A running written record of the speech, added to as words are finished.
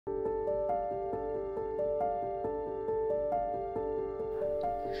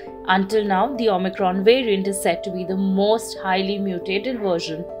Until now, the Omicron variant is said to be the most highly mutated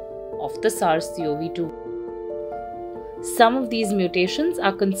version of the SARS-CoV-2. Some of these mutations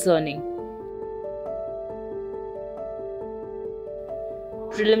are concerning.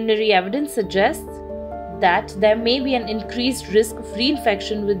 Preliminary evidence suggests that there may be an increased risk of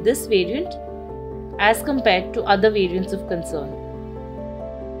reinfection with this variant as compared to other variants of concern.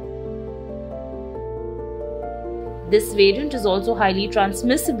 This variant is also highly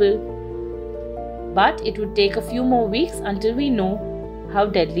transmissible, but it would take a few more weeks until we know how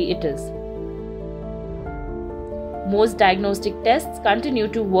deadly it is. Most diagnostic tests continue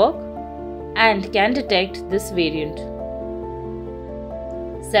to work and can detect this variant.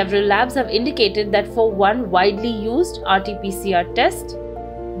 Several labs have indicated that for one widely used RT-PCR test,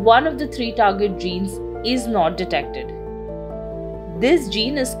 one of the 3 target genes is not detected. This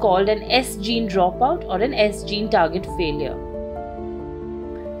gene is called an S-gene dropout or an S-gene target failure.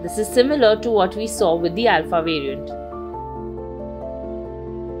 This is similar to what we saw with the Alpha variant.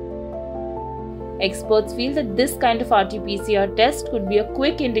 Experts feel that this kind of RT-PCR test could be a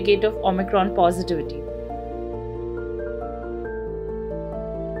quick indicator of Omicron positivity.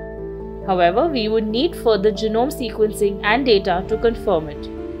 However, we would need further genome sequencing and data to confirm it.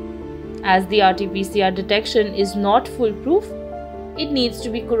 As the RT-PCR detection is not foolproof, it needs to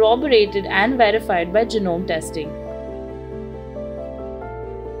be corroborated and verified by genome testing.